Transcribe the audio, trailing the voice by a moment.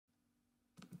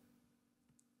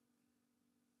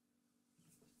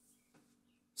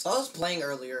So I was playing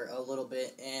earlier a little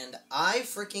bit, and I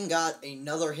freaking got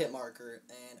another hit marker,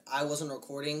 and I wasn't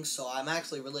recording, so I'm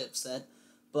actually really upset.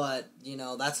 But,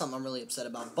 that's something I'm really upset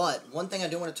about. But, one thing I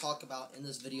do want to talk about in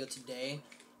this video today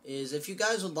is if you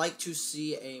guys would like to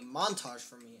see a montage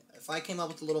from me. If I came up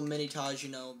with a little mini-tage,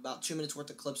 about 2 minutes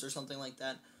worth of clips or something like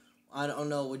that, I don't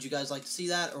know, would you guys like to see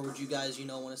that, or would you guys,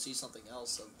 want to see something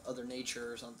else of other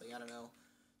nature or something? I don't know.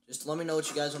 Just let me know what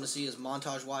you guys want to see as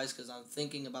montage-wise, because I'm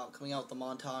thinking about coming out with the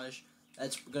montage.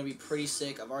 That's going to be pretty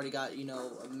sick. I've already got,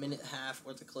 a minute and a half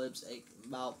worth of clips,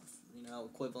 about,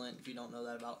 equivalent, if you don't know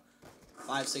that, about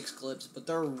 5-6 clips. But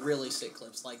they're really sick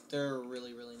clips. Like, they're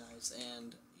really, really nice.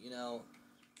 And, I'm going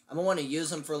to want to use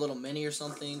them for a little mini or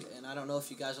something. And I don't know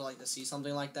if you guys would like to see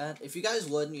something like that. If you guys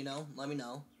would, let me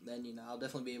know. Then, I'll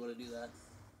definitely be able to do that.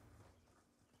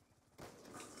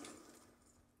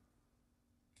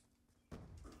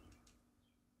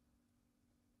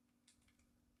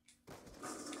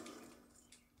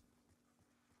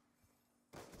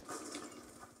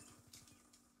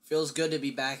 Feels good to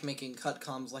be back making cut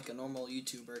comms like a normal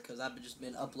YouTuber, because I've just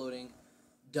been uploading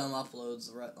dumb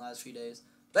uploads the last few days.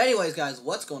 But anyways, guys,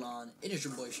 what's going on? It is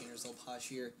your boy Sheeners Little Posh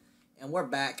here, and we're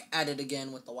back at it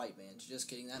again with the white bands. Just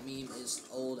kidding, that meme is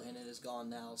old and it is gone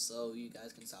now, so you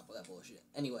guys can stop with that bullshit.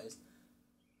 Anyways,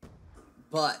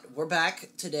 but we're back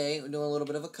today. We're doing a little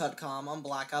bit of a cut comm on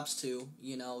Black Ops 2,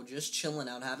 just chilling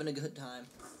out, having a good time.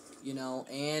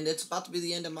 And it's about to be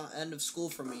the end of school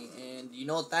for me, and you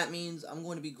know what that means? I'm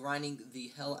going to be grinding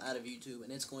the hell out of YouTube,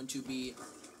 and it's going to be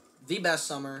the best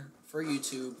summer for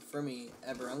YouTube, for me,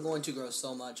 ever. I'm going to grow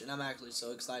so much, and I'm actually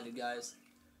so excited, guys.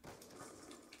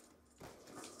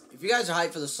 If you guys are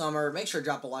hyped for the summer, make sure to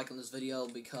drop a like on this video,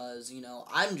 because,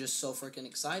 I'm just so freaking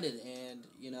excited, and,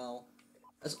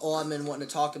 that's all I've been wanting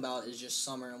to talk about is just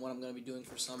summer and what I'm going to be doing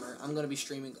for summer. I'm going to be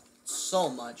streaming so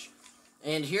much.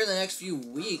 And here the next few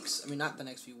weeks, not the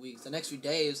next few weeks, the next few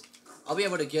days, I'll be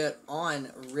able to get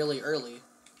on really early,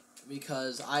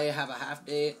 because I have half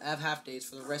days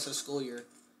for the rest of the school year,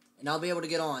 and I'll be able to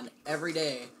get on every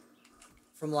day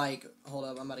from hold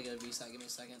up, I'm about to get a VSAT, give me a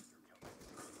second.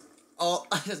 Oh,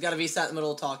 I just got a VSAT in the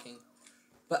middle of talking.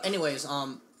 But anyways,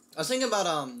 I was thinking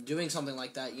about doing something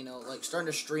like that, starting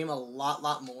to stream a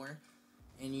lot more.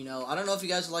 And, I don't know if you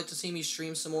guys would like to see me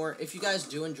stream some more. If you guys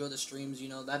do enjoy the streams,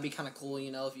 that'd be kind of cool,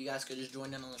 if you guys could just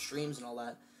join in on the streams and all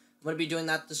that. I'm going to be doing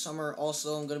that this summer.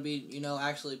 Also, I'm going to be,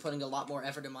 actually putting a lot more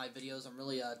effort in my videos. I'm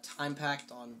really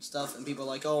time-packed on stuff, and people are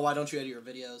like, oh, why don't you edit your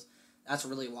videos? That's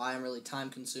really why. I'm really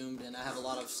time-consumed, and I have a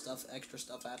lot of extra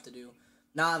stuff I have to do.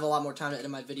 Now I have a lot more time to edit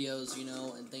my videos,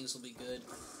 and things will be good.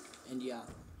 And, yeah.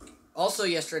 Also,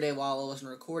 yesterday, while I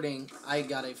wasn't recording, I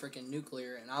got a freaking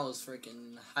nuclear, and I was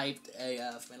freaking hyped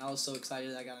AF, man. I was so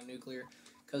excited I got a nuclear.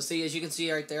 Because, see, as you can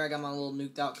see right there, I got my little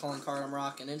nuked out calling card I'm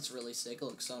rocking, and it's really sick. It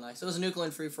looks so nice. It was a nuclear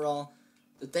and free-for-all.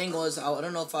 The thing was, I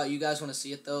don't know if you guys want to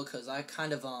see it, though, because I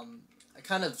kind of,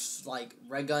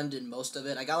 red gunned in most of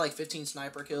it. I got, 15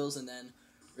 sniper kills, and then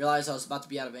realized I was about to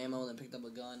be out of ammo, and then picked up a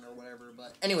gun or whatever.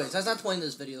 But, anyways, that's not the point of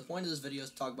this video. The point of this video is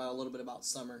to talk about a little bit about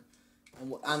summer and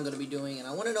what I'm going to be doing, and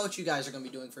I want to know what you guys are going to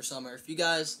be doing for summer. If you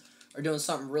guys are doing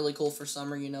something really cool for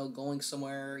summer, going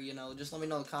somewhere, just let me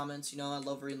know in the comments. I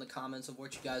love reading the comments of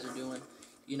what you guys are doing.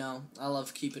 I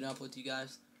love keeping up with you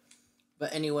guys.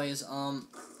 But anyways,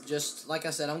 just like I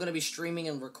said, I'm going to be streaming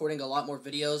and recording a lot more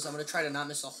videos. I'm going to try to not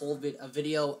miss a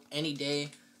video any day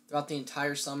throughout the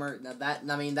entire summer. Now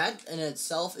that in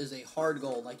itself is a hard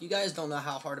goal. You guys don't know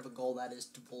how hard of a goal that is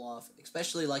to pull off,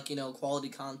 especially quality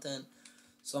content.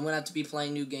 So I'm going to have to be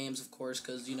playing new games, of course,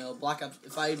 because, Black Ops,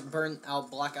 if I burn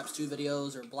out Black Ops 2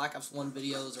 videos or Black Ops 1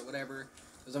 videos or whatever,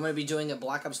 because I'm going to be doing a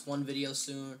Black Ops 1 video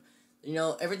soon,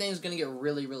 everything's going to get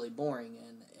really, really boring,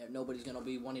 and nobody's going to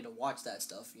be wanting to watch that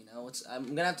stuff, I'm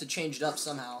going to have to change it up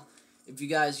somehow. If you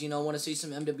guys, want to see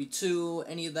some MW2,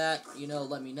 any of that,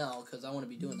 let me know, because I want to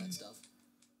be doing that stuff.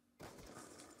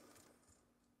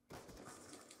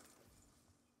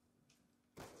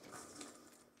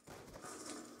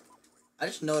 I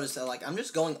just noticed that, I'm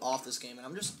just going off this game, and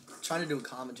I'm just trying to do a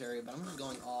commentary, but I'm just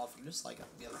going off. I'm just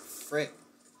frick.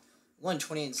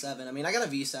 128-7. I got a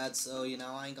VSAT, so, I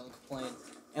ain't gonna complain.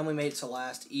 And we made it to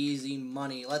last. Easy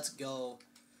money. Let's go.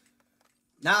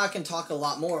 Now I can talk a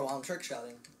lot more while I'm trick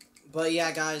shotting. But,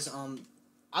 yeah, guys,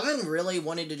 I've been really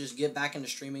wanting to just get back into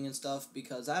streaming and stuff,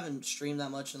 because I haven't streamed that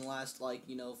much in the last,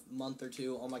 month or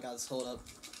two. Oh, my God, hold up.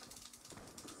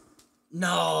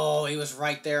 No, he was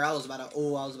right there. I was about to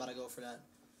go for that.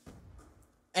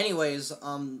 Anyways,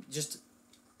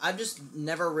 I've just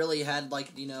never really had,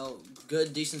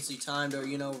 good decency time to,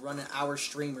 run an hour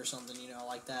stream or something,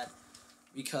 like that.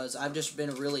 because I've just been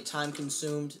really time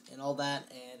consumed and all that,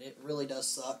 and it really does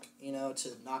suck, you know, to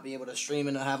not be able to stream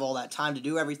and have all that time to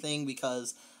do everything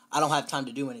because I don't have time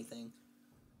to do anything.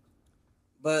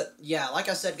 But yeah, like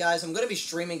I said, guys, I'm gonna be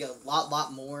streaming a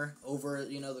lot more over,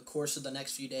 you know, the course of the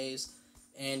next few days,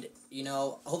 and you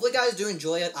know, hopefully, guys do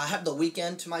enjoy it. I have the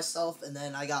weekend to myself, and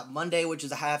then I got Monday, which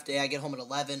is a half day. I get home at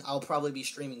 11. I'll probably be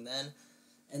streaming then,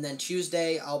 and then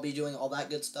Tuesday I'll be doing all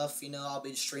that good stuff. You know, I'll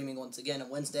be streaming once again, and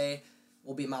Wednesday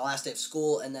will be my last day of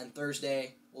school, and then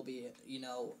Thursday will be, you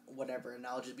know, whatever, and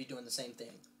I'll just be doing the same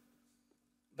thing.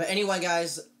 But anyway,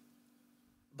 guys.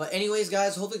 But anyways,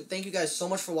 guys, hopefully, thank you guys so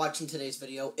much for watching today's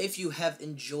video. If you have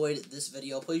enjoyed this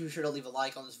video, please be sure to leave a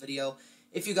like on this video.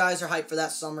 If you guys are hyped for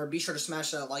that summer, be sure to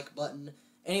smash that like button.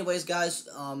 Anyways, guys,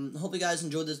 hope you guys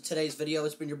enjoyed today's video.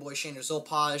 It's been your boy, Shane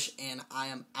Zopaj, and I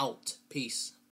am out. Peace.